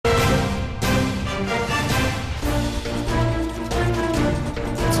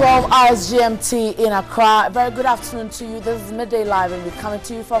12 hours GMT in Accra. Very good afternoon to you. This is Midday Live and we're coming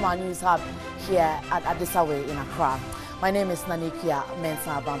to you from our news hub here at Adisawe in Accra. My name is Nanikia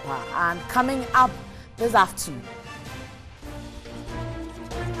Mensah Bampa, and coming up this afternoon,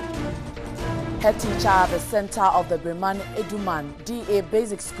 head teacher at the center of the Breman Eduman DA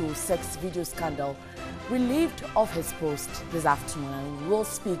Basic School sex video scandal relieved of his post this afternoon, and we'll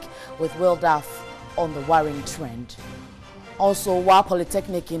speak with Will Duff on the worrying trend. Also, Wa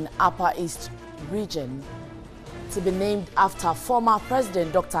Polytechnic in Upper East region to be named after former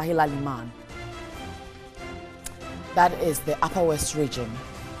President Dr. Hilary Mann. That is the Upper West region.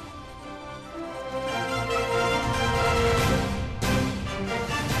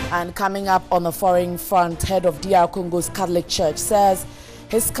 And coming up on the foreign front, head of DR Congo's Catholic Church says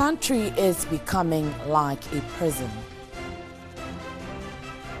his country is becoming like a prison.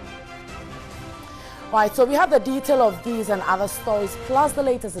 Right, so we have the detail of these and other stories, plus the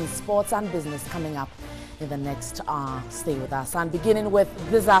latest in sports and business coming up in the next hour. Stay with us. And beginning with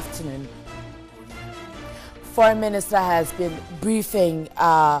this afternoon, Foreign Minister has been briefing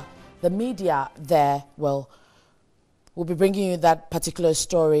the media there. Well, we'll be bringing you that particular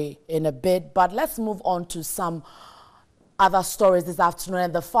story in a bit, but let's move on to some other stories this afternoon.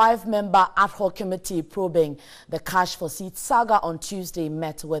 And the 5-member ad hoc committee probing the cash for seats saga on Tuesday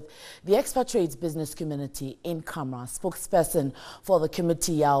met with the expatriates business community in Camera. Spokesperson for the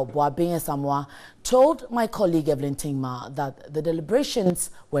committee, Yao Boabin Samoa, told my colleague Evelyn Tingma that the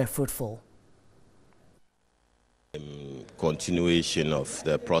deliberations were fruitful. Continuation of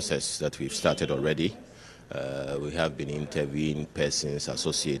the process that we've started already. We have been interviewing persons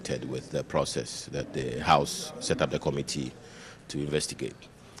associated with the process that the House set up the committee to investigate.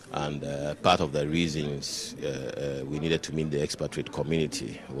 And part of the reasons we needed to meet the expatriate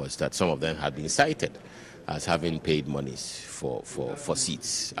community was that some of them had been cited as having paid monies for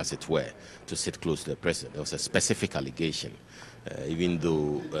seats, as it were, to sit close to the president. There was a specific allegation, even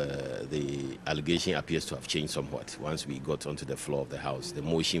though the allegation appears to have changed somewhat. Once we got onto the floor of the House, the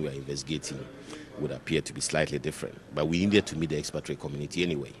motion we are investigating would appear to be slightly different. But we needed to meet the expatriate community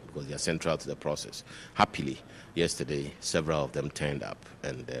anyway, because they are central to the process. Happily, yesterday, several of them turned up,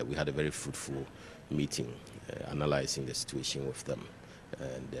 and we had a very fruitful meeting analyzing the situation with them.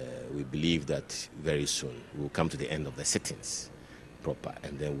 And we believe that very soon we'll come to the end of the sittings proper,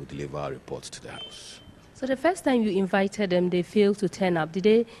 and then we'll deliver our report to the House. So the first time you invited them, they failed to turn up. Did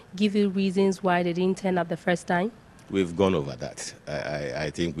they give you reasons why they didn't turn up the first time? We've gone over that. I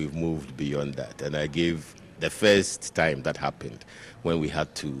think we've moved beyond that. And I gave the first time that happened when we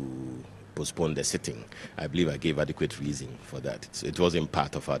had to postpone the sitting. I believe I gave adequate reason for that. So it wasn't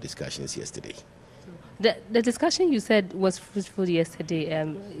part of our discussions yesterday. The discussion you said was fruitful yesterday.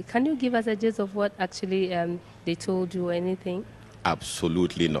 Can you give us a gist of what actually they told you or anything?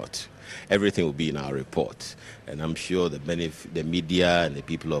 Absolutely not. Everything will be in our report, and I'm sure the media and the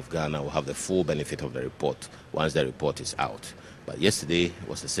people of Ghana will have the full benefit of the report once the report is out. But yesterday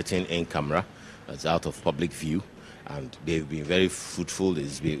was a sitting in camera that's out of public view, and they've been very fruitful.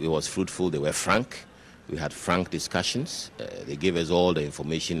 It was fruitful. They were frank. We had frank discussions. They gave us all the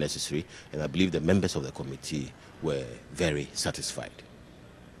information necessary, and I believe the members of the committee were very satisfied.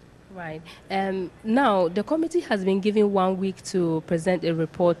 Right. Now, the committee has been given 1 week to present a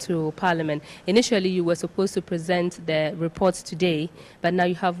report to Parliament. Initially, you were supposed to present the report today, but now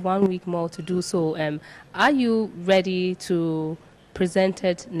you have 1 week more to do so. Are you ready to present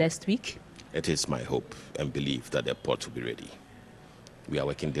it next week? It is my hope and belief that the report will be ready. We are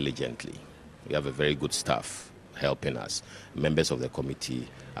working diligently. We have a very good staff helping us. Members of the committee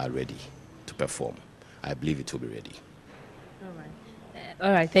are ready to perform. I believe it will be ready.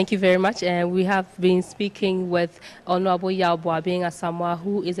 All right, thank you very much. And we have been speaking with Honorable Yao Boabin Samoa,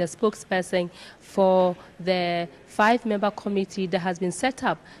 who is a spokesperson for the 5-member committee that has been set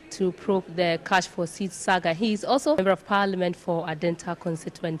up to probe the cash for seats saga. He is also a member of Parliament for Adenta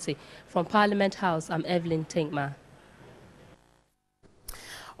constituency. From Parliament House, I'm Evelyn Tingma.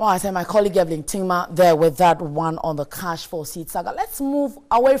 Well, I say my colleague Evelyn Tingma there with that one on the cash for seats saga. Let's move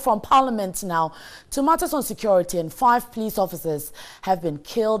away from Parliament now to matters on security. And 5 police officers have been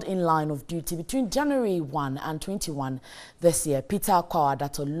killed in line of duty between January 1 and 21 this year. Peter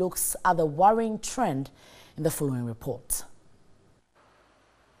Kwawadato looks at the worrying trend in the following report.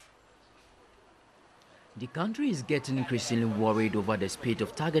 The country is getting increasingly worried over the spate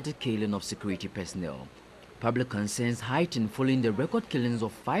of targeted killing of security personnel. Public concerns heightened following the record killings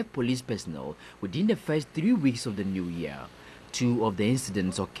of 5 police personnel within the first 3 weeks of the new year. 2 of the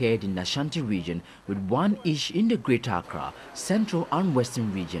incidents occurred in the Ashanti region, with 1 each in the Greater Accra, Central and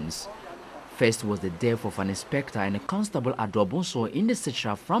Western regions. first was the death of an inspector and a constable at Dobonso in the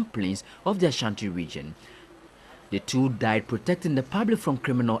Central Front Plains of the Ashanti region. The two died protecting the public from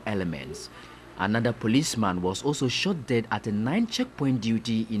criminal elements. Another policeman was also shot dead at a 9 checkpoint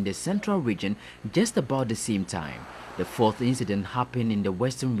duty in the Central region just about the same time. The fourth incident happened in the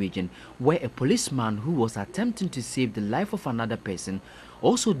Western region, where a policeman who was attempting to save the life of another person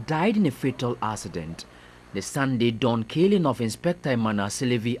also died in a fatal accident. The Sunday dawn killing of Inspector Emmanuel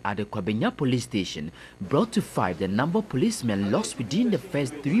Selevi at the Kwabenya police station brought to 5 the number of policemen lost within the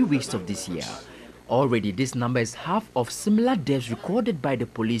first 3 weeks of this year. Already, this number is half of similar deaths recorded by the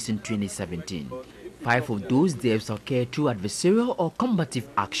police in 2017. 5 of those deaths occurred through adversarial or combative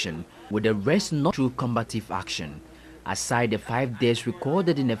action, with the rest not through combative action. Aside the 5 deaths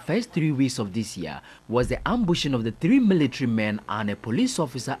recorded in the first 3 weeks of this year was the ambushing of the 3 military men and a police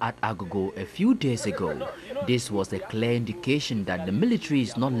officer at Agogo a few days ago. This was a clear indication that the military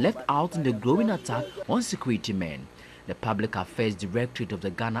is not left out in the growing attack on security men. The Public Affairs Directorate of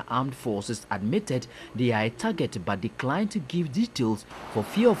the Ghana Armed Forces admitted they are a target but declined to give details for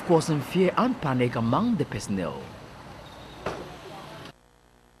fear of causing fear and panic among the personnel.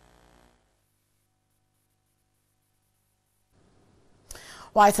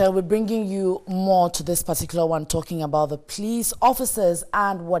 Right, I'll be bringing you more to this particular one, talking about the police officers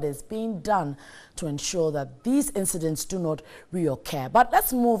and what is being done to ensure that these incidents do not reoccur. But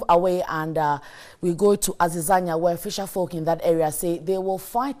let's move away and we go to Azizanya, where fisher folk in that area say they will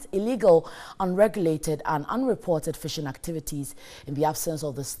fight illegal, unregulated and unreported fishing activities in the absence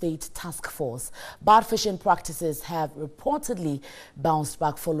of the state task force. Bad fishing practices have reportedly bounced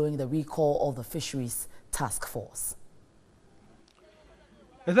back following the recall of the fisheries task force.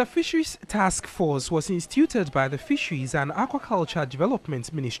 The Fisheries Task Force was instituted by the Fisheries and Aquaculture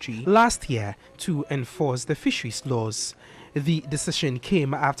Development Ministry last year to enforce the fisheries laws. The decision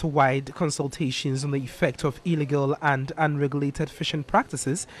came after wide consultations on the effect of illegal and unregulated fishing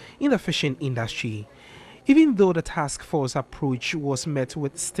practices in the fishing industry. Even though the task force approach was met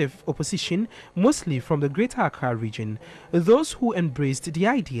with stiff opposition, mostly from the Greater Accra region, those who embraced the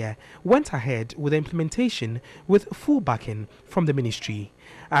idea went ahead with the implementation with full backing from the ministry,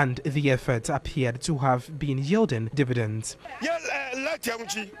 and the effort appeared to have been yielding dividends.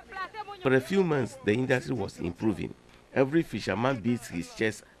 For a few months, the industry was improving. Every fisherman beats his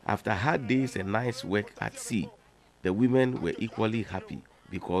chest after hard days and nights work at sea. The women were equally happy,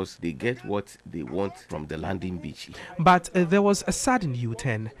 because they get what they want from the landing beach. But there was a sudden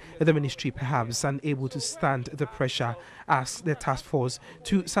U-turn. The ministry, perhaps unable to stand the pressure, asked the task force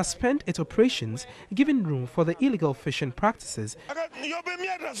to suspend its operations, giving room for the illegal fishing practices.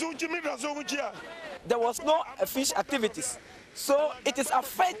 There was no fish activities, so it is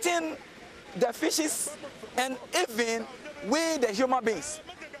affecting the fishes and even we, the human beings,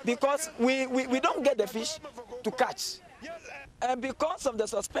 because we don't get the fish to catch. And because of the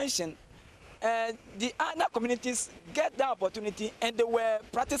suspension, the other communities get the opportunity and they were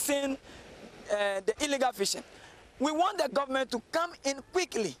practicing the illegal fishing. We want the government to come in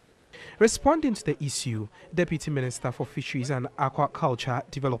quickly. Responding to the issue, Deputy Minister for Fisheries and Aquaculture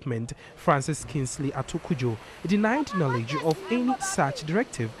Development, Francis Kingsley Atukujo, denied knowledge of any such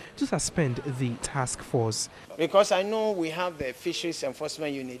directive to suspend the task force. Because I know we have the Fisheries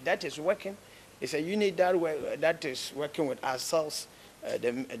Enforcement Unit that is working. It's a unit that is working with ourselves,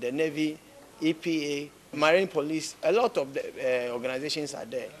 the Navy, EPA, Marine Police, a lot of the organizations are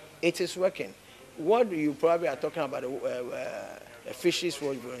there. It is working. What you probably are talking about, fisheries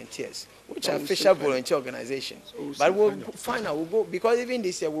volunteers, which are fisher volunteer organizations. But we'll find out, we'll go, because even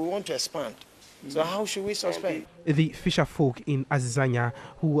this year we want to expand. So how should we suspend? The fisher folk in Azizanya,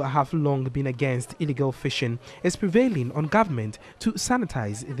 who have long been against illegal fishing, is prevailing on government to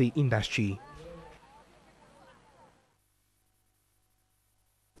sanitize the industry.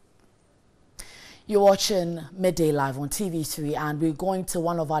 You're watching Midday Live on TV3, and we're going to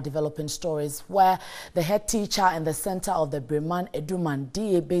one of our developing stories where the head teacher in the center of the Breman Eduman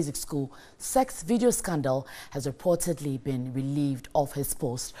DA Basic School sex video scandal has reportedly been relieved of his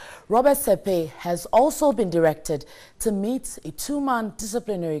post. Robert Sepe has also been directed to meet a 2-man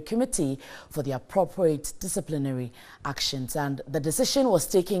disciplinary committee for the appropriate disciplinary actions, and the decision was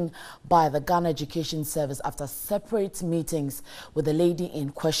taken by the Ghana Education Service after separate meetings with the lady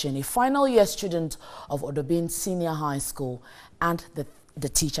in question, a final year student of Odobin Senior High School, and the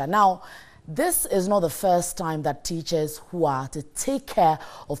teacher. Now, This is not the first time that teachers who are to take care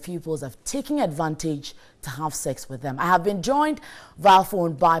of pupils have taken advantage to have sex with them. I have been joined via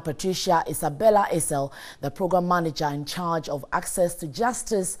phone by Patricia Isabella Isel, the program manager in charge of access to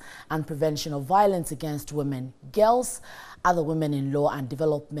justice and prevention of violence against women, girls, other women in law and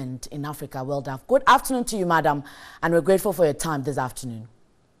development in Africa, WELDAF. Good afternoon to you, madam, and we're grateful for your time this afternoon.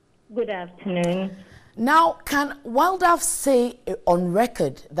 Good afternoon. Now, can WELDAF say on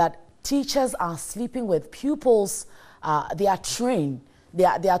record that teachers are sleeping with pupils? They are trained. They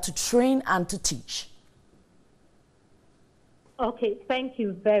are to train and to teach. Okay, thank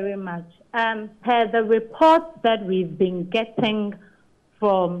you very much. Per the reports that we've been getting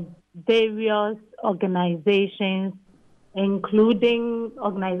from various organizations, including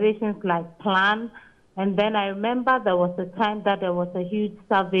organizations like PLAN, and then I remember there was a time that there was a huge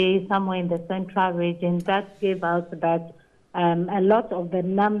survey somewhere in the central region that gave out that a lot of the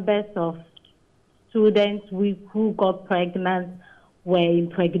numbers of students who got pregnant were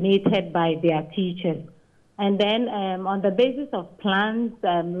impregnated by their teachers. And then on the basis of PLAN's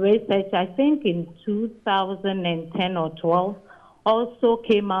research, I think in 2010 or 12, also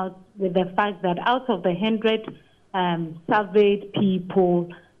came out with the fact that out of the 100 surveyed people,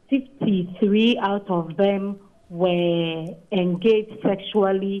 53 out of them were engaged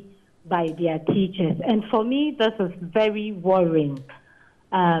sexually by their teachers. And for me, this is very worrying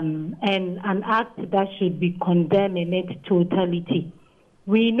and an act that should be condemned in its totality.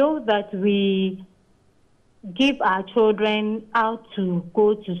 We know that we give our children out to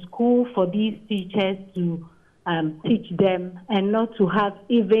go to school for these teachers to teach them and not to have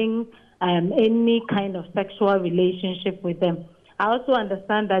even any kind of sexual relationship with them. I also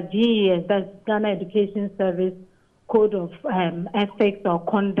understand that GES, that's Ghana Education Service Code of Ethics or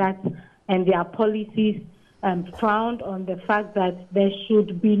Conduct, and their policies frowned on the fact that there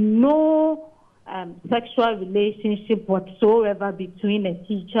should be no sexual relationship whatsoever between a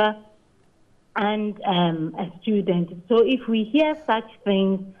teacher and a student. So if we hear such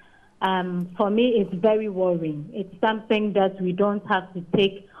things, for me, it's very worrying. It's something that we don't have to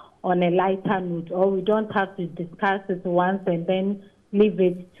take on a lighter note, or we don't have to discuss it once and then leave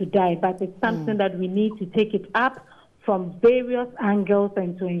it to die. But it's something that we need to take it up from various angles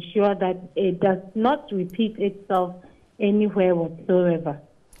and to ensure that it does not repeat itself anywhere whatsoever.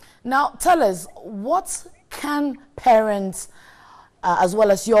 Now, tell us, what can parents, as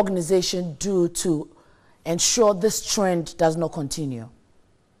well as your organization, do to ensure this trend does not continue?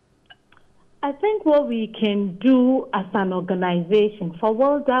 I think what we can do as an organization, for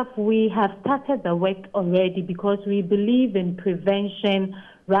WELDAF, we have started the work already because we believe in prevention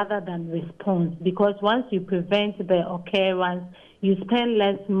rather than response. Because once you prevent the occurrence, you spend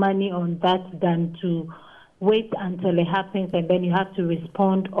less money on that than to wait until it happens and then you have to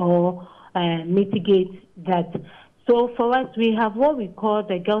respond or mitigate that. So for us, we have what we call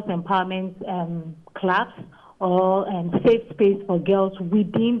the Girls Empowerment Clubs, or safe space for girls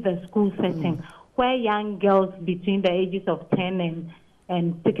within the school setting, where young girls between the ages of 10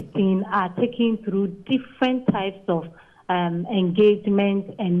 and 16 are taken through different types of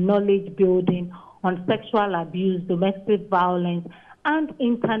engagement and knowledge building on sexual abuse, domestic violence, and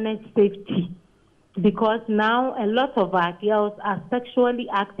internet safety. Because now a lot of our girls are sexually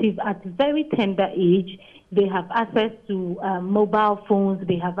active at very tender age. They have access to mobile phones,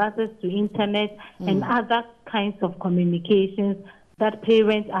 they have access to internet and other kinds of communications that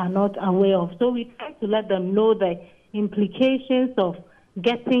parents are not aware of. So we try to let them know the implications of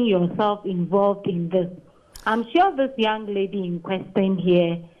getting yourself involved in this. I'm sure this young lady in question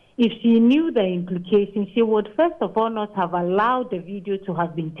here, if she knew the implications, she would first of all not have allowed the video to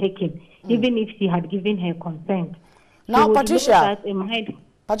have been taken, even if she had given her consent. Now, Patricia,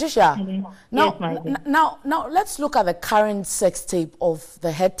 Yes, now let's look at the current sex tape of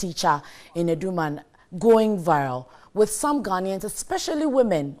the head teacher in Eduman going viral with some Ghanaians, especially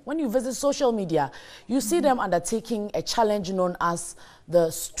women. When you visit social media, you see them undertaking a challenge known as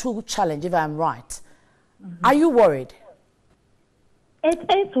the stool challenge, if I'm right. Are you worried? It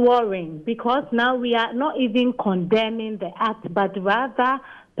is worrying because now we are not even condemning the act, but rather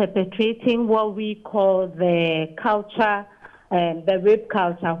perpetrating what we call the culture, the rape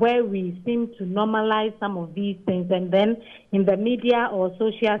culture, where we seem to normalize some of these things, and then in the media or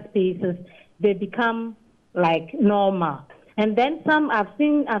social spaces, they become like normal. And then some, I've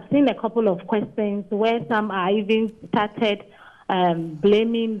seen a couple of questions where some are even started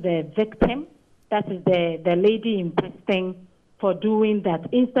blaming the victim, that is the lady in question, for doing that,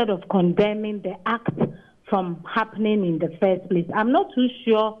 instead of condemning the act from happening in the first place. I'm not too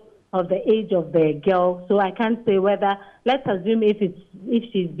sure of the age of the girl, so I can't say whether, let's assume if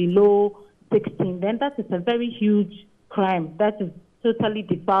she's below 16, then that is a very huge crime. That is totally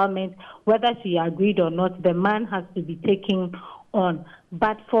defilement. Whether she agreed or not, the man has to be taken on.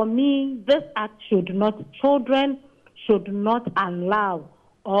 But for me, this act children should not allow,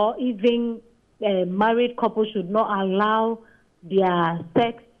 or even married couples should not allow their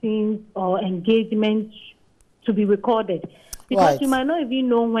sex scenes or engagements to be recorded. Because you might not even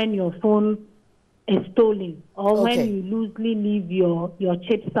know when your phone is stolen, or when you loosely leave your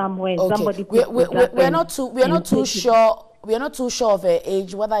chip somewhere. Somebody we're not too sure. We are not too sure of her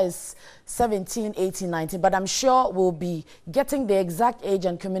age, whether it's 17, 18, 19, but I'm sure we'll be getting the exact age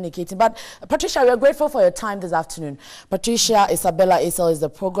and communicating. But Patricia, we are grateful for your time this afternoon. Patricia Isabella Isel is the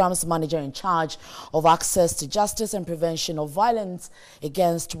programs manager in charge of access to justice and prevention of violence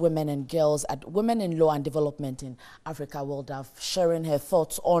against women and girls at Women in Law and Development in Africa World Af, sharing her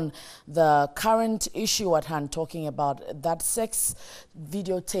thoughts on the current issue at hand, talking about that sex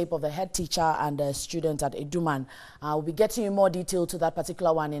videotape of the head teacher and a student at Eduman. We'll be getting you more detail to that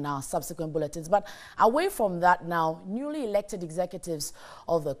particular one in our subsequent bulletins. But away from that now, newly elected executives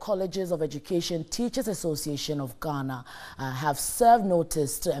of the Colleges of Education Teachers Association of Ghana have served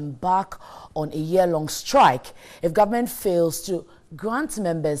notice to embark on a year-long strike if government fails to grant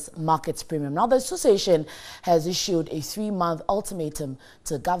members market premium. Now, the association has issued a 3-month ultimatum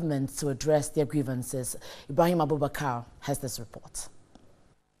to government to address their grievances. Ibrahim Abubakar has this report.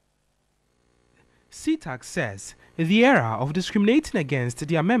 CTAC says the era of discriminating against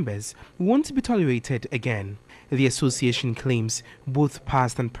their members won't be tolerated again. The association claims both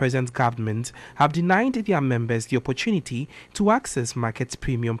past and present governments have denied their members the opportunity to access market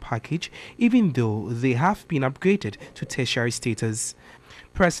premium package, even though they have been upgraded to tertiary status.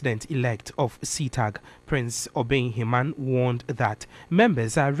 President-elect of CTAG, Prince Obeng Himan, warned that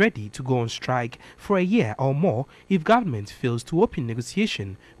members are ready to go on strike for a year or more if government fails to open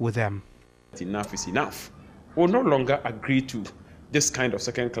negotiation with them. Enough is enough. We'll no longer agree to this kind of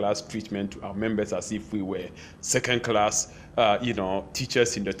second-class treatment to our members as if we were second-class,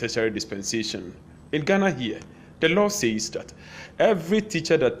 teachers in the tertiary dispensation. In Ghana here, the law says that every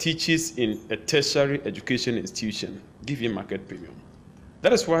teacher that teaches in a tertiary education institution, give him market premium.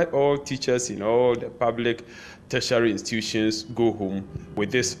 That is why all teachers in all the public tertiary institutions go home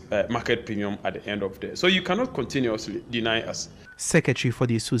with this market premium at the end of the day. So you cannot continuously deny us. Secretary for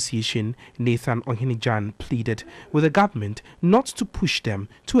the association, Nathan Ohinijan, pleaded with the government not to push them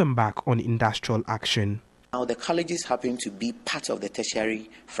to embark on industrial action. Now, the colleges happen to be part of the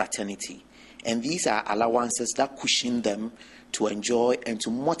tertiary fraternity, and these are allowances that cushion them to enjoy and to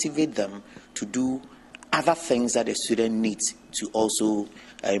motivate them to do other things that a student needs to also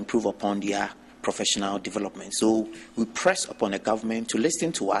improve upon their professional development. So we press upon the government to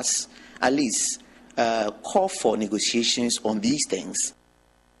listen to us, at least call for negotiations on these things.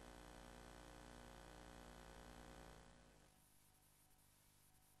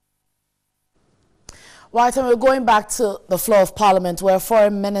 Right, and we're going back to the floor of Parliament, where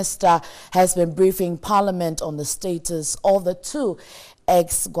Foreign Minister has been briefing Parliament on the status of the 2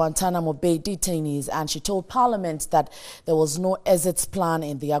 ex-Guantanamo Bay detainees, and she told Parliament that there was no exit plan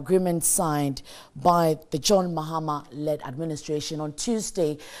in the agreement signed by the John Mahama-led administration. On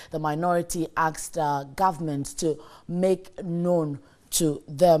Tuesday, the minority asked government to make known to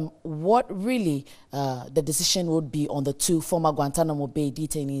them what really the decision would be on the 2 former Guantanamo Bay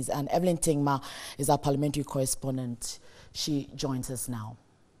detainees. And Evelyn Tingma is our parliamentary correspondent. She joins us now.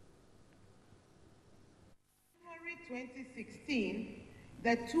 January 2016,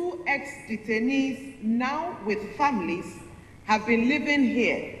 the 2 ex-detainees, now with families, have been living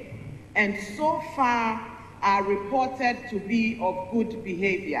here and so far are reported to be of good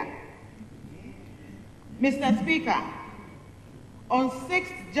behavior. Mr. Speaker, on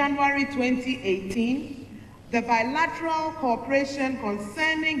 6th January 2018, the bilateral cooperation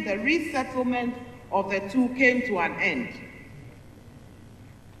concerning the resettlement of the 2 came to an end.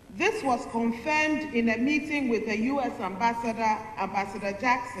 This was confirmed in a meeting with the U.S. Ambassador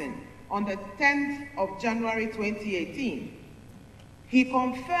Jackson, on the 10th of January 2018. He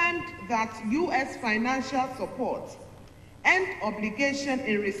confirmed that U.S. financial support and obligation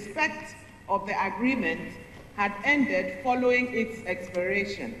in respect of the agreement had ended following its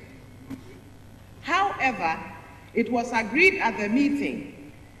expiration. However, it was agreed at the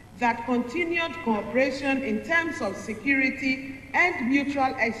meeting that continued cooperation in terms of security and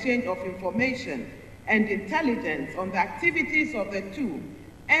mutual exchange of information and intelligence on the activities of the 2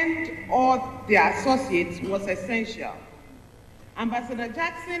 and/or their associates was essential. Ambassador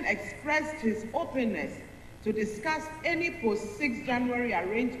Jackson expressed his openness to discuss any post-6 January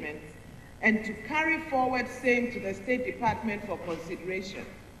arrangements and to carry forward same to the State Department for consideration.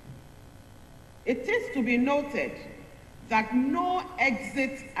 It is to be noted that no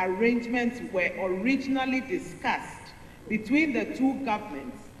exit arrangements were originally discussed between the two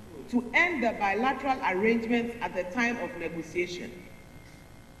governments to end the bilateral arrangements at the time of negotiation.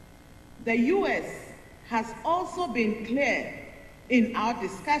 The U.S. has also been clear in our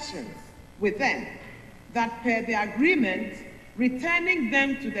discussions with them that per the agreement, returning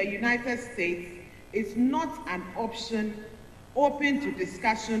them to the United States is not an option open to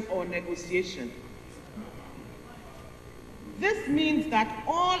discussion or negotiation. This means that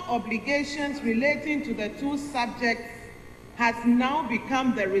all obligations relating to the two subjects has now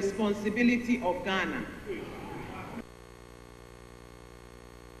become the responsibility of Ghana.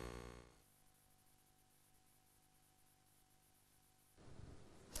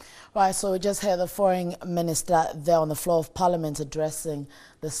 Right, so we just heard the foreign minister there on the floor of parliament addressing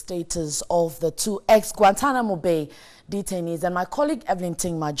the status of the two ex-Guantanamo Bay detainees. And my colleague Evelyn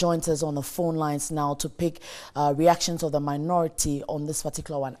Tingma joins us on the phone lines now to pick reactions of the minority on this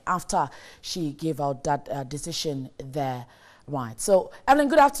particular one after she gave out that decision there. Right, so Evelyn,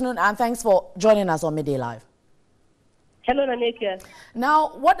 good afternoon and thanks for joining us on Midday Live. Hello, Nanekia.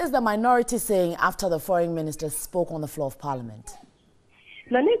 Now, what is the minority saying after the foreign minister spoke on the floor of parliament?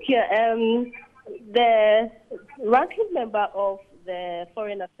 Nanekia, the ranking member of the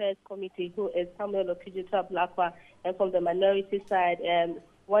Foreign Affairs Committee, who is Samuel Okudzeto Ablakwa, and from the minority side,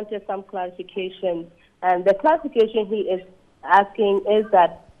 wanted some clarification. And the clarification he is asking is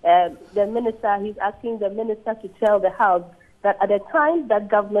that he's asking the minister to tell the House that at the time that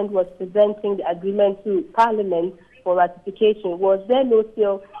government was presenting the agreement to Parliament for ratification, was there no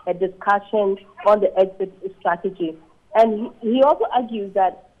still a discussion on the exit strategy? And he also argues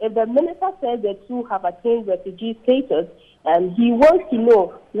that if the minister says the two have attained refugee status, he wants to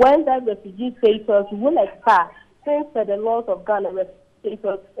know when that refugee status will expire, since the laws of Ghana refugee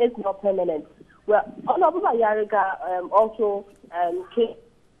status is not permanent. Well, Honorable Ayariga also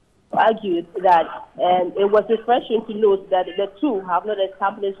argued that it was refreshing to note that the two have not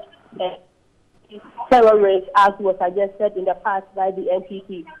established terrorists, as was suggested in the past by the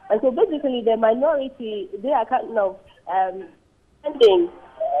NPP. And so basically the minority, they are kind of ending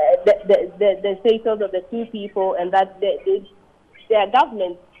the status of the two people, and that their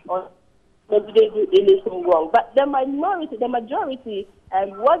government, or maybe they do anything wrong. But the majority,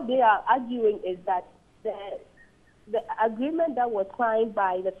 what they are arguing is that the agreement that was signed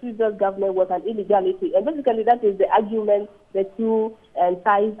by the previous government was an illegality. And basically that is the argument the two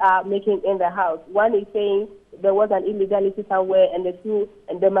sides are making in the House. One is saying there was an illegality somewhere, and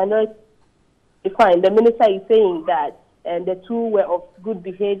the minority fine. The minister is saying that the two were of good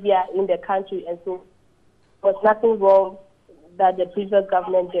behavior in the country, and so there was nothing wrong that the previous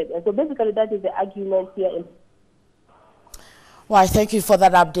government did. And so basically that is the argument here. Well, thank you for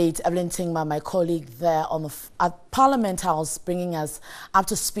that update, Evelyn Tingma, my colleague there on at Parliament House, bringing us up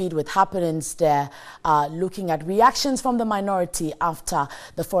to speed with happenings there, looking at reactions from the minority after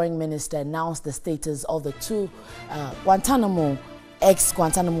the foreign minister announced the status of the two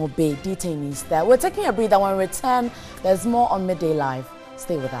ex-Guantanamo Bay detainees there. We're taking a breather. When we return, there's more on Midday Live.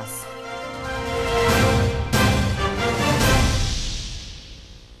 Stay with us.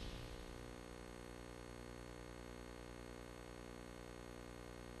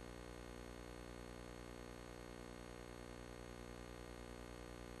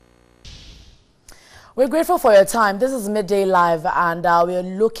 We're grateful for your time. This is Midday Live, and we're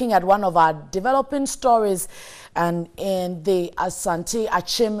looking at one of our developing stories, and in the Asante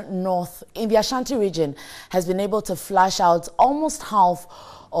Achim North, in the Ashanti region, has been able to flush out almost half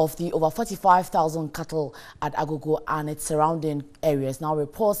of the over 45,000 cattle at Agogo and its surrounding areas. Now,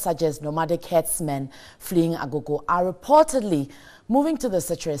 reports suggest nomadic herdsmen fleeing Agogo are reportedly moving to the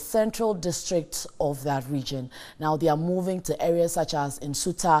central district of that region. Now, they are moving to areas such as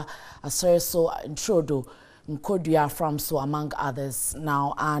Nsuta, Asereso, Ntrodo, Nkodua, Framso, among others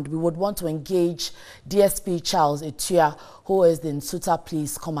now. And we would want to engage DSP Charles Etua, who is the Nsuta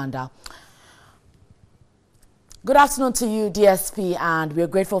Police Commander. Good afternoon to you, DSP, and we're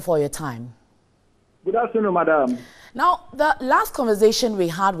grateful for your time. Good afternoon, madam. Now, the last conversation we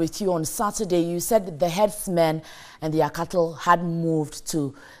had with you on Saturday, you said that the herdsmen and their cattle had moved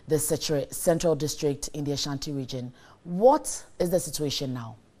to the central district in the Ashanti region. What is the situation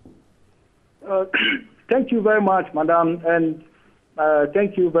now? Thank you very much, madam, and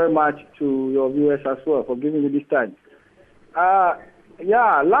thank you very much to your viewers as well for giving me this time.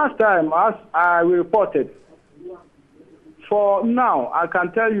 Last time, as I reported, for now, I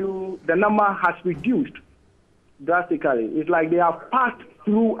can tell you the number has reduced drastically. It's like they have passed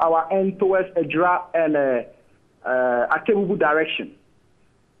through our end towards Ejra and Akebubu direction.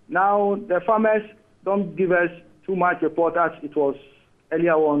 Now, the farmers don't give us too much report as it was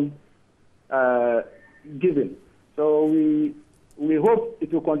earlier on given. So we hope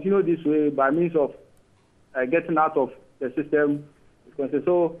it will continue this way by means of getting out of the system.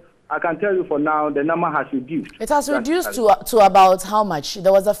 So I can tell you for now, the number has reduced. It has reduced to about how much?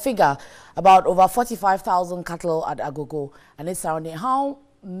 There was a figure about over 45,000 cattle at Agogo and its surrounding. How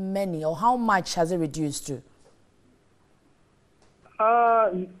many or how much has it reduced to?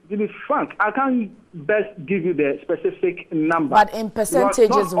 To be frank, I can't best give you the specific number. But in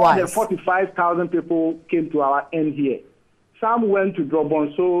percentages wise, the 45,000 people came to our end here. Some went to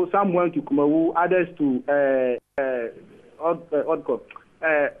Drobonso, some went to Kumawu, others to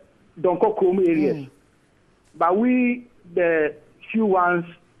Donko Krom areas. But we, the few ones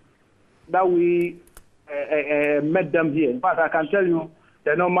that we met them here, but I can tell you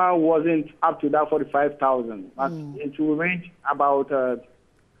the number wasn't up to that 45,000. But it will range about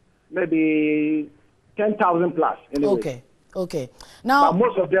maybe 10,000 plus. Anyway. Okay. Now, but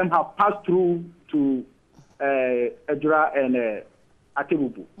most of them have passed through to Edra and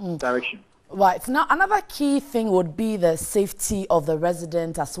Atebubu direction. Right. Now, another key thing would be the safety of the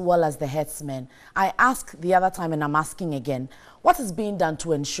resident as well as the herdsmen. I asked the other time and I'm asking again, what is being done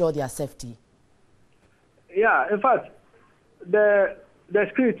to ensure their safety? Yeah, in fact, the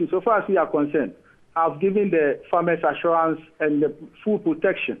security, so far as we are concerned, have given the farmers assurance and the food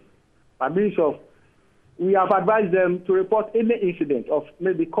protection by means of, we have advised them to report any incident of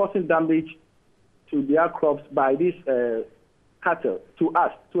maybe causing damage to their crops by these cattle to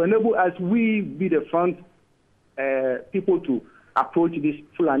us, to enable us, we be the front people to approach this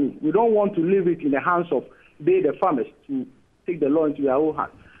Fulani. We don't want to leave it in the hands of the farmers to take the law into their own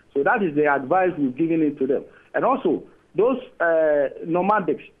hands. So that is the advice we've given it to them. And also, those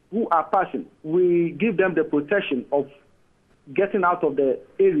nomadics who are passing, we give them the protection of getting out of the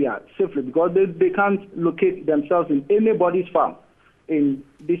area safely because they can't locate themselves in anybody's farm in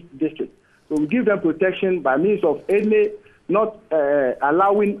this district. So we give them protection by means of not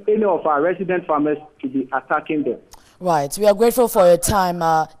allowing any of our resident farmers to be attacking them. Right. We are grateful for your time.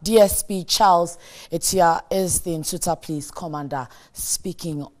 DSP Charles Etia is the Nsuta Police Commander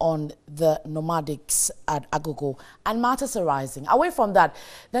speaking on the nomadics at Agogo and matters arising. Away from that,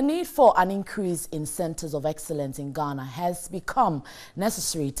 the need for an increase in centers of excellence in Ghana has become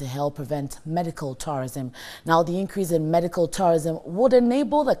necessary to help prevent medical tourism. Now, the increase in medical tourism would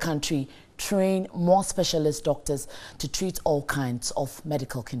enable the country train more specialist doctors to treat all kinds of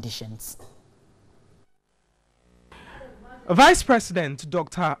medical conditions. Vice President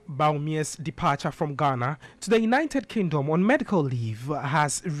Dr. Baumie's departure from Ghana to the United Kingdom on medical leave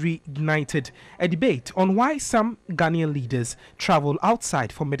has reignited a debate on why some Ghanaian leaders travel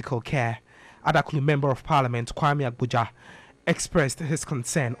outside for medical care. Adaklu Member of Parliament Kwame Agbuja expressed his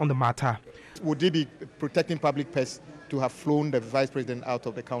concern on the matter. Would they be protecting public purse to have flown the Vice President out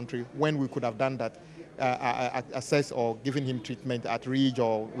of the country when we could have done that? Assess or giving him treatment at Ridge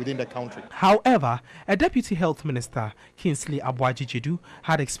or within the country. However, a Deputy Health Minister, Kingsley Abuaji-Jedu,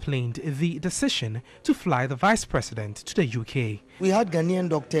 had explained the decision to fly the Vice President to the UK. We had Ghanaian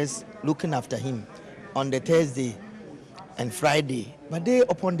doctors looking after him on the Thursday and Friday, but they,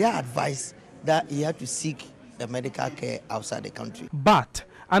 upon their advice, that he had to seek the medical care outside the country. But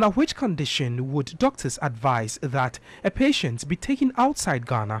under which condition would doctors advise that a patient be taken outside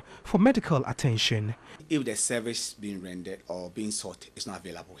Ghana for medical attention? If the service being rendered or being sought is not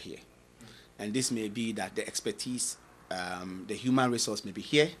available here. And this may be that the expertise, the human resource may be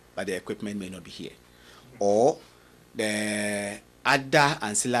here, but the equipment may not be here. Or the other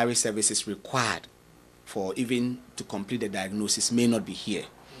ancillary services required for even to complete the diagnosis may not be here.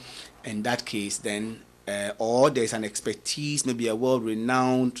 In that case, then or there's an expertise, maybe a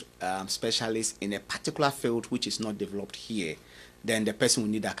world-renowned specialist in a particular field which is not developed here, then the person will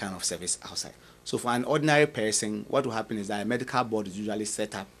need that kind of service outside. So for an ordinary person, what will happen is that a medical board is usually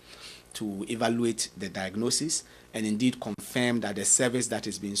set up to evaluate the diagnosis and indeed confirm that the service that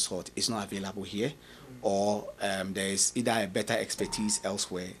is being sought is not available here, or there is either a better expertise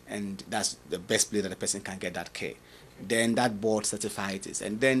elsewhere, and that's the best place that the person can get that care. Then that board certifies it,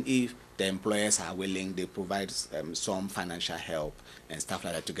 and then if the employers are willing, they provide some financial help and stuff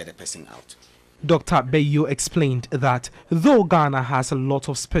like that to get the person out. Dr. Bayo explained that though Ghana has a lot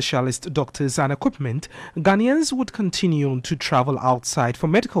of specialist doctors and equipment, Ghanaians would continue to travel outside for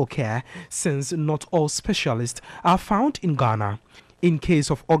medical care since not all specialists are found in Ghana. In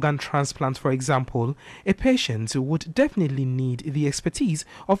case of organ transplant, for example, a patient would definitely need the expertise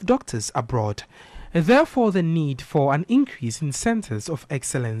of doctors abroad. Therefore, the need for an increase in centers of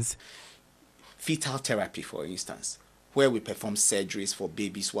excellence. Fetal therapy, for instance, where we perform surgeries for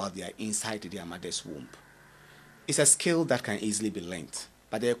babies while they are inside their mother's womb. It's a skill that can easily be learnt,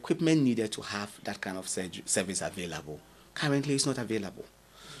 but the equipment needed to have that kind of service available currently is not available.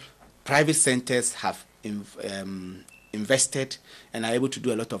 Private centers have invested and are able to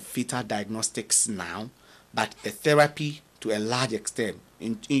do a lot of fetal diagnostics now, but the therapy to a large extent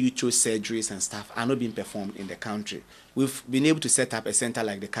in utero surgeries and stuff are not being performed in the country. We've been able to set up a center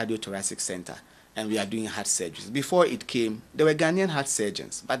like the Cardiothoracic Center, and we are doing heart surgeries. Before it came, there were Ghanaian heart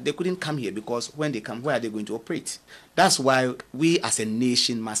surgeons, but they couldn't come here because when they come, where are they going to operate? That's why we as a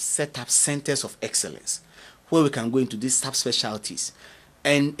nation must set up centers of excellence where we can go into these subspecialties,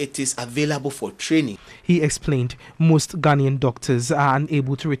 and it is available for training. He explained most Ghanaian doctors are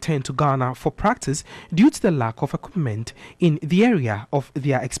unable to return to Ghana for practice due to the lack of equipment in the area of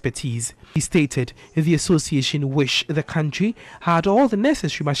their expertise. He stated the association wished the country had all the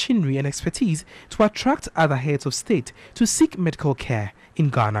necessary machinery and expertise to attract other heads of state to seek medical care in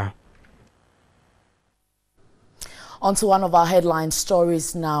Ghana. On to one of our headline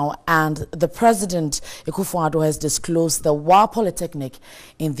stories now, and the President Akufo-Addo has disclosed the Wa Polytechnic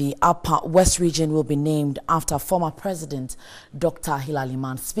in the Upper West region will be named after former President Dr. Hilla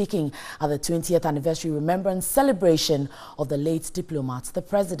Limann. Speaking at the 20th anniversary remembrance celebration of the late diplomat, the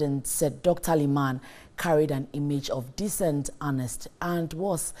President said Dr. Limann carried an image of decent, honest, and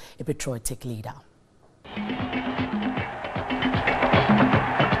was a patriotic leader.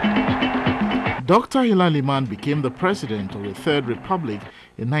 Dr. Hilla Limann became the president of the Third Republic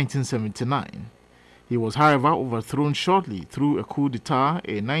in 1979. He was, however, overthrown shortly through a coup d'etat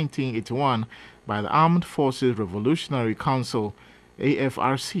in 1981 by the Armed Forces Revolutionary Council,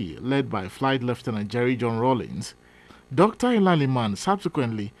 AFRC, led by Flight Lieutenant Jerry John Rawlings. Dr. Hilla Limann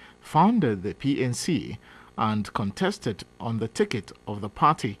subsequently founded the PNC and contested on the ticket of the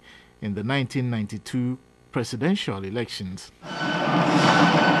party in the 1992 presidential elections.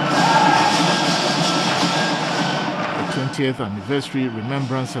 The 20th anniversary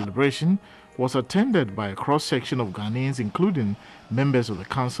remembrance celebration was attended by a cross-section of Ghanaians, including members of the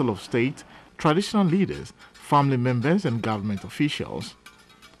Council of State, traditional leaders, family members, and government officials.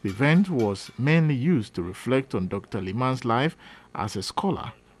 The event was mainly used to reflect on Dr. Limann's life as a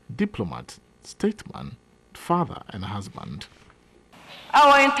scholar, diplomat, statesman, father, and husband.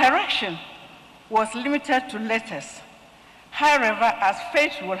 Our interaction was limited to letters. However, as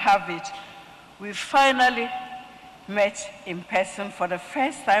fate will have it, we finally met in person for the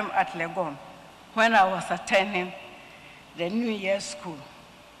first time at Legon when I was attending the New Year's school.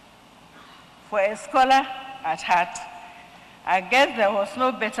 For a scholar at heart, I guess there was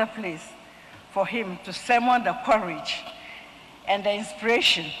no better place for him to summon the courage and the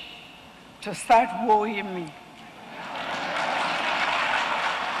inspiration to start wooing me.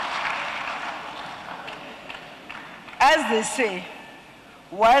 As they say,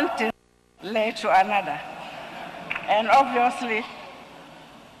 one thing led to another. And obviously,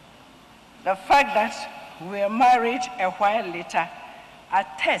 the fact that we were married a while later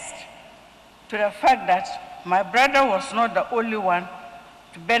attests to the fact that my brother was not the only one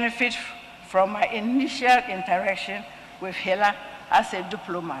to benefit from my initial interaction with Hilla as a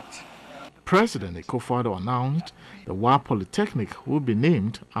diplomat. President Akufo-Addo announced the Wa Polytechnic will be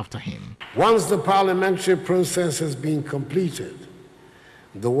named after him. Once the parliamentary process has been completed,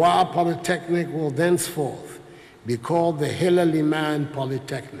 the Wa Polytechnic will thenceforth be called the Hilla Limann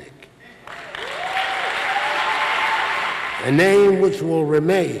Polytechnic, a name which will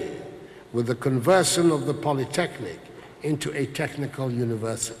remain with the conversion of the Polytechnic into a technical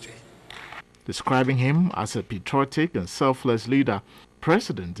university. Describing him as a patriotic and selfless leader,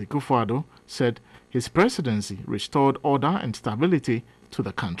 President Akufo-Addo said his presidency restored order and stability to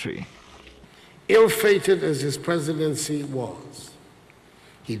the country. Ill-fated as his presidency was,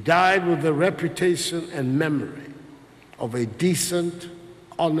 he died with the reputation and memory of a decent,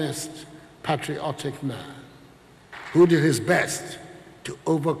 honest, patriotic man who did his best to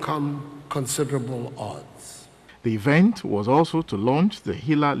overcome considerable odds. The event was also to launch the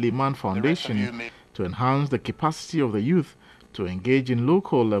Hilla Limann Foundation to enhance the capacity of the youth to engage in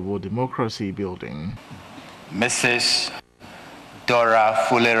local-level democracy building. Mrs. Dora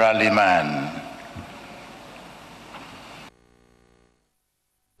Fulera Limann.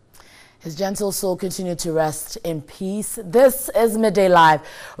 His gentle soul continued to rest in peace. This is Midday Live.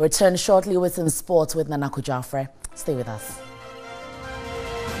 Return shortly with some sports with Nana Kujafre. Stay with us.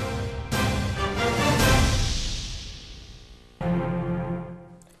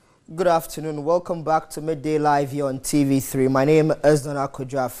 Good afternoon. Welcome back to Midday Live here on TV3. My name is Donna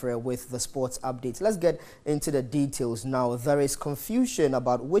Kojafre with the sports updates. Let's get into the details now. There is confusion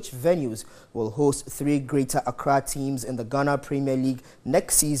about which venues will host 3 Greater Accra teams in the Ghana Premier League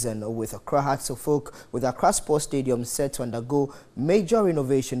next season, with Accra Hearts of Oak with Accra Sports Stadium set to undergo major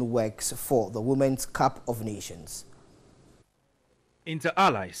renovation works for the Women's Cup of Nations.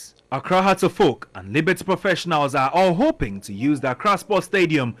 Inter-allies, Accra Hearts of Oak and Liberty Professionals are all hoping to use the Accra Sports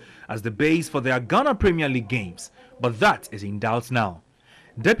Stadium as the base for their Ghana Premier League games, but that is in doubt now.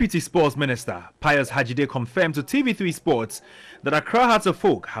 Deputy Sports Minister Pius Hajide confirmed to TV3 Sports that Accra Hearts of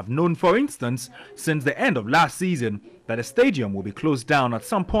Oak have known, for instance, since the end of last season, that the stadium will be closed down at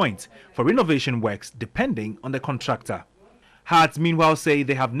some point for renovation works depending on the contractor. Hearts meanwhile say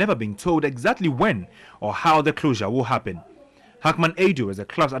they have never been told exactly when or how the closure will happen. Hakman Ado is the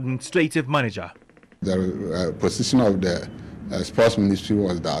club's administrative manager. The position of the sports ministry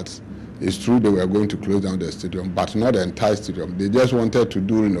was that it's true they were going to close down the stadium, but not the entire stadium. They just wanted to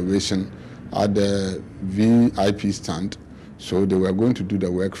do renovation at the VIP stand, so they were going to do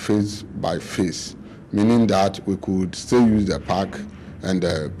the work phase by phase, meaning that we could still use the park and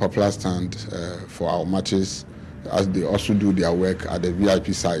the popular stand for our matches, as they also do their work at the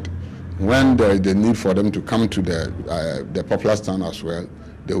VIP side. When there is the need for them to come to the popular stand as well,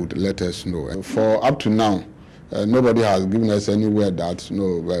 they would let us know. For up to now, nobody has given us any word that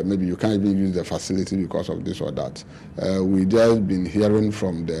maybe you can't even use the facility because of this or that. We just been hearing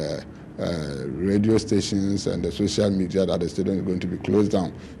from the radio stations and the social media that the stadium is going to be closed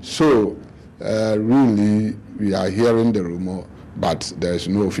down. So really, we are hearing the rumor, but there is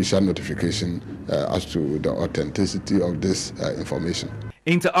no official notification as to the authenticity of this information.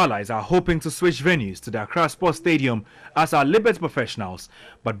 Inter-allies are hoping to switch venues to the Accra Sports Stadium, as are Liberty Professionals,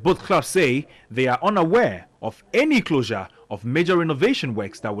 but both clubs say they are unaware of any closure of major renovation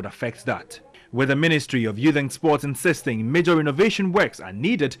works that would affect that. With the Ministry of Youth and Sports insisting major renovation works are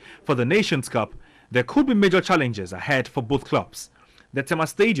needed for the Nations Cup, there could be major challenges ahead for both clubs. The Tema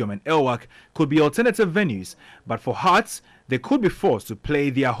Stadium and Elwak could be alternative venues, but for Hearts, they could be forced to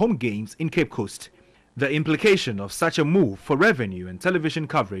play their home games in Cape Coast. The implication of such a move for revenue and television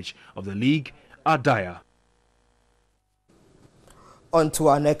coverage of the league are dire. On to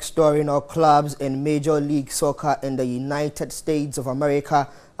our next story. Now, clubs in Major League Soccer in the United States of America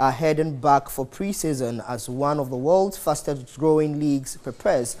are heading back for preseason as one of the world's fastest growing leagues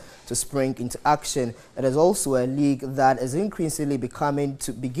prepares to spring into action. It is also a league that is increasingly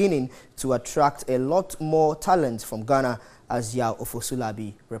beginning to attract a lot more talent from Ghana, as Yao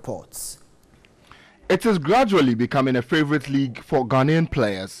Ofosulabi reports. It is gradually becoming a favorite league for Ghanaian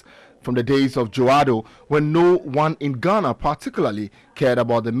players. From the days of Joado, when no one in Ghana particularly cared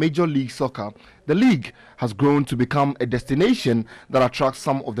about the Major League Soccer, the league has grown to become a destination that attracts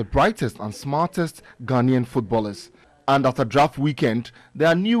some of the brightest and smartest Ghanaian footballers. And after draft weekend, there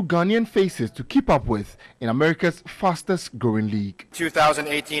are new Ghanaian faces to keep up with in America's fastest growing league.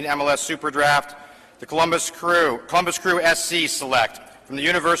 2018 MLS Super Draft, the Columbus Crew SC select from the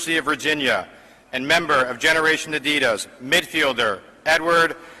University of Virginia, and member of Generation Adidas, midfielder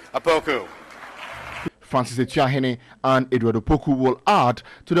Edward Opoku. Francis Echiahene and Edward Opoku will add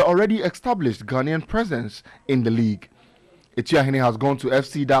to the already established Ghanaian presence in the league. Echiahene has gone to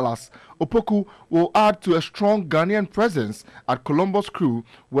FC Dallas. Opoku will add to a strong Ghanaian presence at Columbus Crew,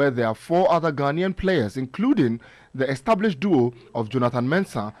 where there are 4 other Ghanaian players, including the established duo of Jonathan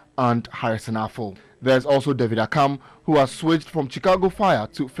Mensah and Harrison Affle. There's also David Akam, who has switched from Chicago Fire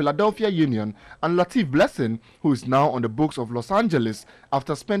to Philadelphia Union, and Latif Blessing, who is now on the books of Los Angeles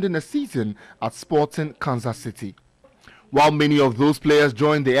after spending a season at Sporting Kansas City. While many of those players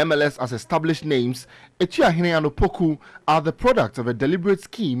joined the MLS as established names, Echiahene and Opoku are the product of a deliberate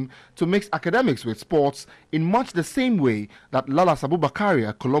scheme to mix academics with sports in much the same way that Lala Sabubakari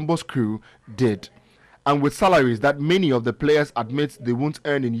at Columbus Crew did. And with salaries that many of the players admit they won't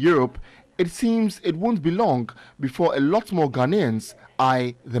earn in Europe, it seems it won't be long before a lot more Ghanaians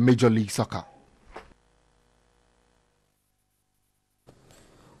eye the Major League Soccer.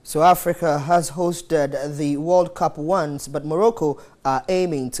 So Africa has hosted the World Cup once, but Morocco are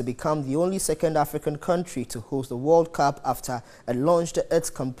aiming to become the only second African country to host the World Cup after it launched its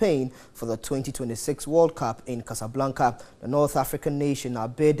campaign for the 2026 World Cup in Casablanca. The North African nation are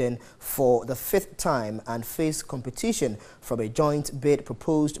bidding for the 5th time and face competition from a joint bid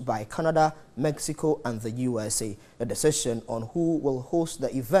proposed by Canada, Mexico and the USA. The decision on who will host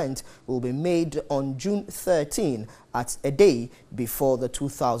the event will be made on June 13, at a day before the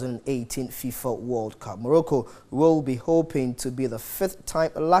 2018 FIFA World Cup. Morocco will be hoping to be the fifth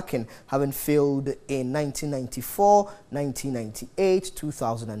time lacking, having failed in 1994, 1998,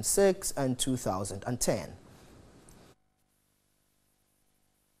 2006 and 2010.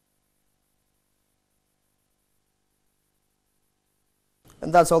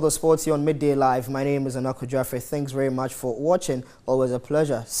 And that's all the sports here on Midday Live. My name is Anako Jaffe. Thanks very much for watching. Always a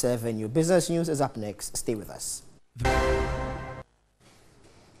pleasure serving you. Business News is up next. Stay with us.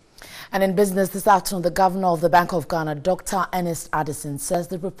 And in business this afternoon, the Governor of the Bank of Ghana, Dr. Ernest Addison, says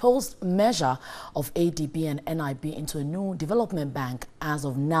the proposed measure of ADB and NIB into a new development bank as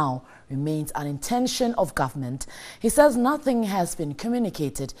of now remains an intention of government. He says nothing has been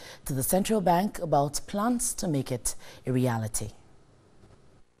communicated to the central bank about plans to make it a reality.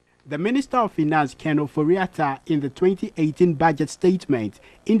 The Minister of Finance, Ken Ofori-Atta, in the 2018 budget statement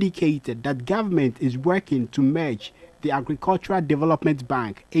indicated that government is working to merge the Agricultural Development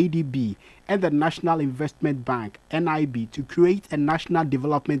Bank, ADB, and the National Investment Bank, NIB, to create a National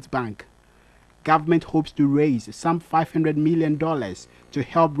Development Bank. Government hopes to raise some $500 million to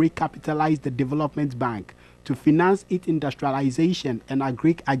help recapitalize the development bank to finance its industrialization and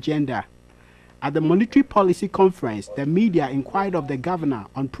agric agenda. At the Monetary Policy Conference, the media inquired of the governor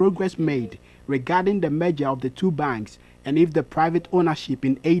on progress made regarding the merger of the two banks and if the private ownership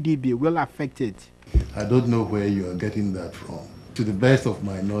in ADB will affect it. I don't know where you are getting that from. To the best of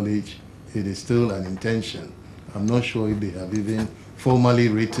my knowledge, it is still an intention. I'm not sure if they have even formally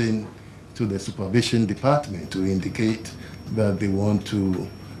written to the supervision department to indicate that they want to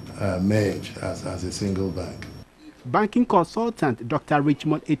merge as a single bank. Banking consultant Dr.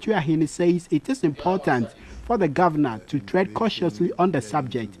 Richmond Etuahini says it is important for the governor to tread cautiously on the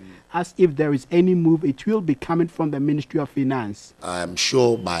subject, as if there is any move, it will be coming from the Ministry of Finance. I'm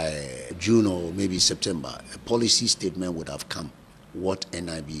sure by June or maybe September, a policy statement would have come what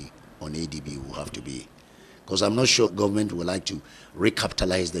NIB on ADB will have to be. Because I'm not sure government would like to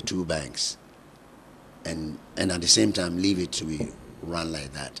recapitalize the two banks and at the same time leave it to be run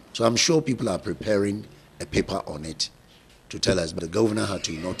like that. So I'm sure people are preparing a paper on it to tell us, but the governor had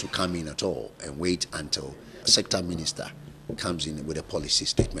to not to come in at all and wait until a sector minister comes in with a policy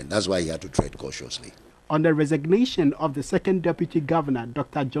statement. That's why he had to tread cautiously. On the resignation of the second deputy governor,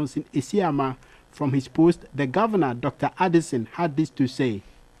 Dr. Johnson Isiama, from his post, the governor, Dr. Addison, had this to say.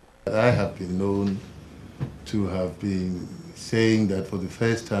 I have been known to have been saying that for the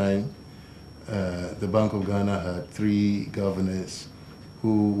first time, the Bank of Ghana had 3 governors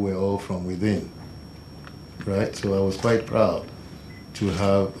who were all from within. Right, so I was quite proud to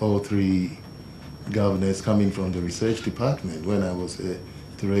have all 3 governors coming from the research department when I was a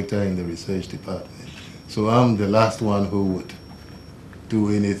director in the research department. So I'm the last one who would do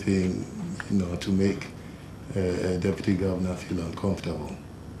anything, to make a deputy governor feel uncomfortable.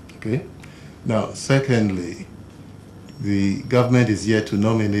 Okay. Now, secondly, the government is yet to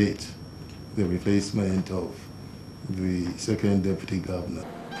nominate the replacement of the second deputy governor.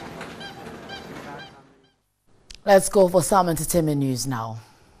 Let's go for some entertainment news now.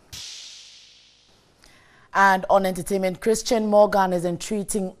 And on entertainment, Christian Morgan is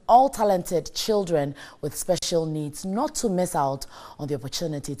entreating all talented children with special needs not to miss out on the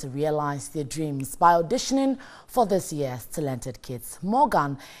opportunity to realize their dreams by auditioning for this year's Talented Kids.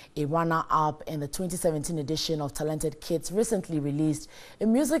 Morgan, a runner-up in the 2017 edition of Talented Kids, recently released a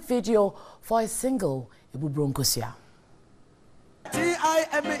music video for his single, Ebubronkosia.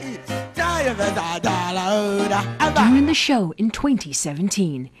 During the show in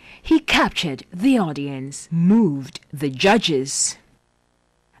 2017, he captured the audience, moved the judges,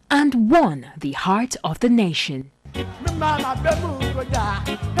 and won the heart of the nation.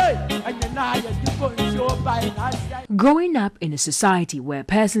 Growing up in a society where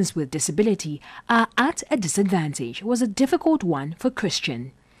persons with disability are at a disadvantage was a difficult one for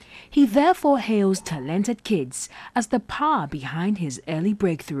Christian. He therefore hails Talented Kids as the power behind his early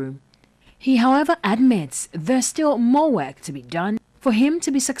breakthrough. He, however, admits there's still more work to be done for him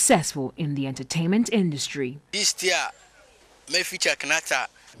to be successful in the entertainment industry. This year, may feature Kanata.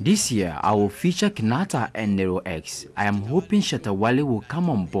 This year, I will feature Kanata and Nero X. I am hoping Shatta Wale will come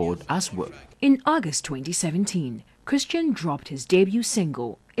on board as well. In August 2017, Christian dropped his debut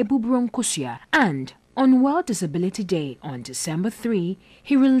single, Ebubronkosia, and on World Disability Day on December 3,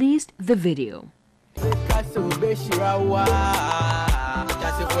 he released the video.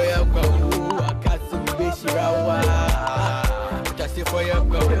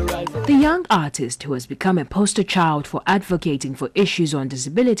 The young artist, who has become a poster child for advocating for issues on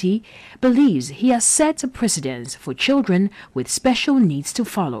disability, believes he has set a precedence for children with special needs to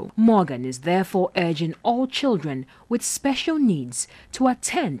follow. Morgan is therefore urging all children with special needs to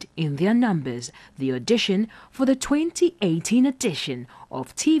attend in their numbers the audition for the 2018 edition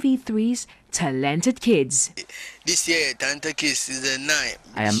of TV3's Talented Kids. This year, Talented Kids is the 9th.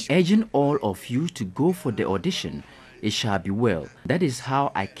 I am urging all of you to go for the audition. It shall be well. That is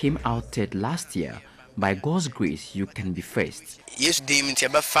how I came out third last year. By God's grace, you can be first. Yes, Damon,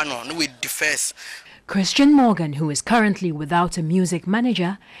 you're fan on with the first. Christian Morgan, who is currently without a music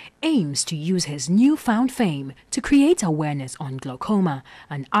manager, aims to use his newfound fame to create awareness on glaucoma,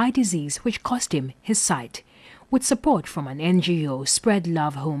 an eye disease which cost him his sight. With support from an NGO, Spread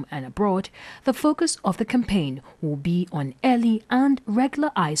Love Home and Abroad, the focus of the campaign will be on early and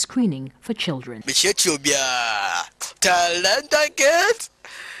regular eye screening for children. Talented Kids,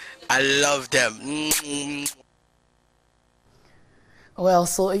 I love them. Well,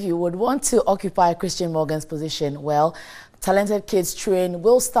 so if you would want to occupy Christian Morgan's position, well, Talented Kids Train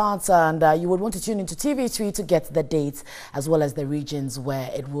will start, and you would want to tune into TV3 to get the dates as well as the regions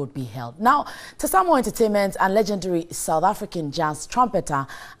where it would be held. Now, to some more entertainment, and legendary South African jazz trumpeter,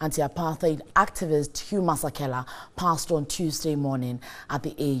 anti-apartheid activist Hugh Masekela passed on Tuesday morning at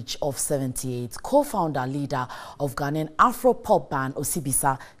the age of 78. Co-founder, leader of Ghanaian Afro-pop band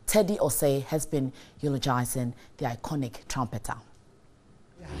Osibisa, Teddy Osei, has been eulogizing the iconic trumpeter.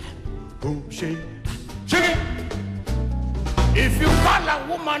 If you call a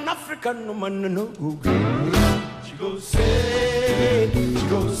woman African woman, no, she goes say,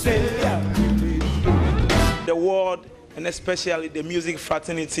 The world, and especially the music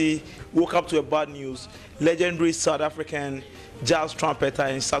fraternity, woke up to a bad news. Legendary South African jazz trumpeter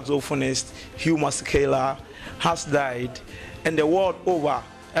and saxophonist Hugh Masekela has died, and the world over,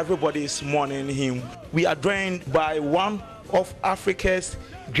 everybody is mourning him. We are joined by one of Africa's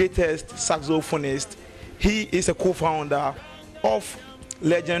greatest saxophonists. He is a co-founder of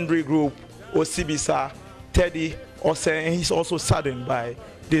legendary group Osibisa, Teddy Osei, and he's also saddened by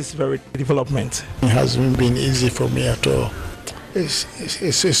this very development. It hasn't been easy for me at all. It's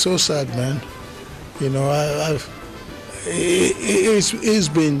so sad, man. You know, he's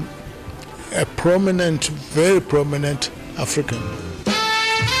been a prominent, very prominent African.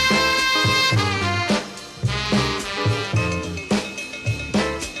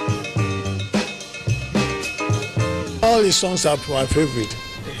 All his songs are my favorite,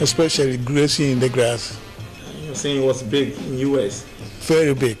 especially Grazing in the Grass. You're saying it was big in US?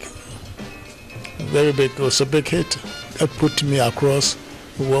 Very big. Very big. It was a big hit. That put me across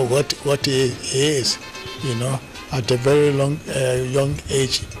what he is, you know, at a very young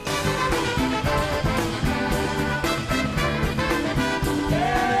age.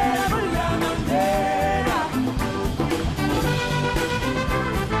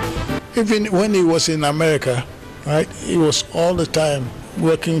 Even when he was in America, right, he was all the time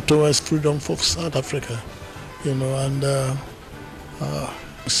working towards freedom for South Africa, you know, and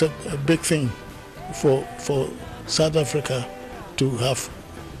it's a big thing for South Africa to have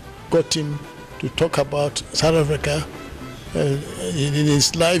got him to talk about South Africa in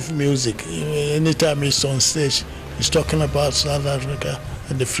his live music. Anytime he's on stage, he's talking about South Africa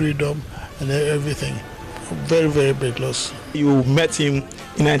and the freedom and everything. Very, very big loss. You met him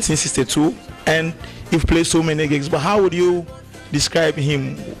in 1962 and you've played so many gigs, but how would you describe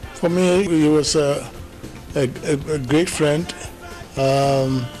him? For me, he was a great friend, a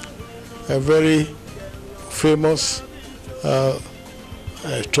very famous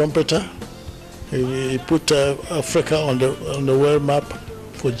trumpeter. He put Africa on the world map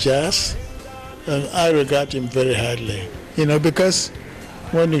for jazz, and I regard him very highly. You know, because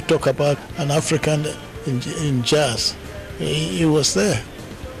when you talk about an African in jazz, he was there.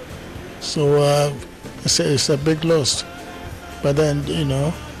 So it's a big loss. But then, you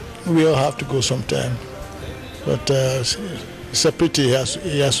know, we all have to go sometime. But it's a pity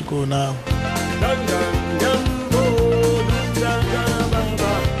he has to go now.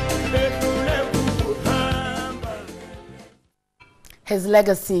 His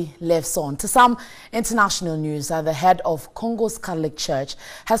legacy lives on. To some international news, the head of Congo's Catholic Church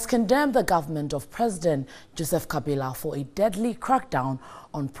has condemned the government of President Joseph Kabila for a deadly crackdown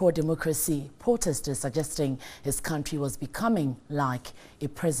on pro-democracy protesters, suggesting his country was becoming like a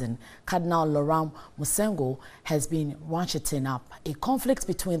prison. Cardinal Laurent Musengo has been ratcheting up a conflict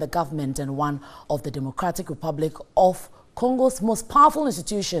between the government and one of the Democratic Republic of Congo's most powerful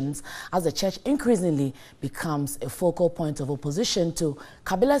institutions, as the church increasingly becomes a focal point of opposition to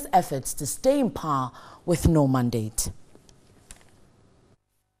Kabila's efforts to stay in power with no mandate.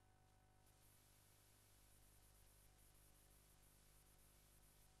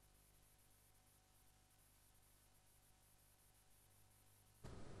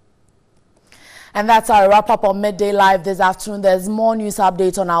 And that's our wrap-up on Midday Live this afternoon. There's more news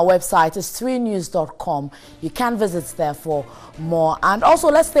updates on our website. It's 3news.com. You can visit there for more. And also,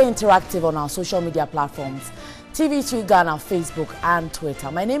 let's stay interactive on our social media platforms. TV3 Ghana, Facebook, and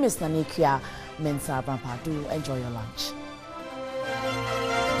Twitter. My name is Nanikia Mensah Brampa. Do enjoy your lunch.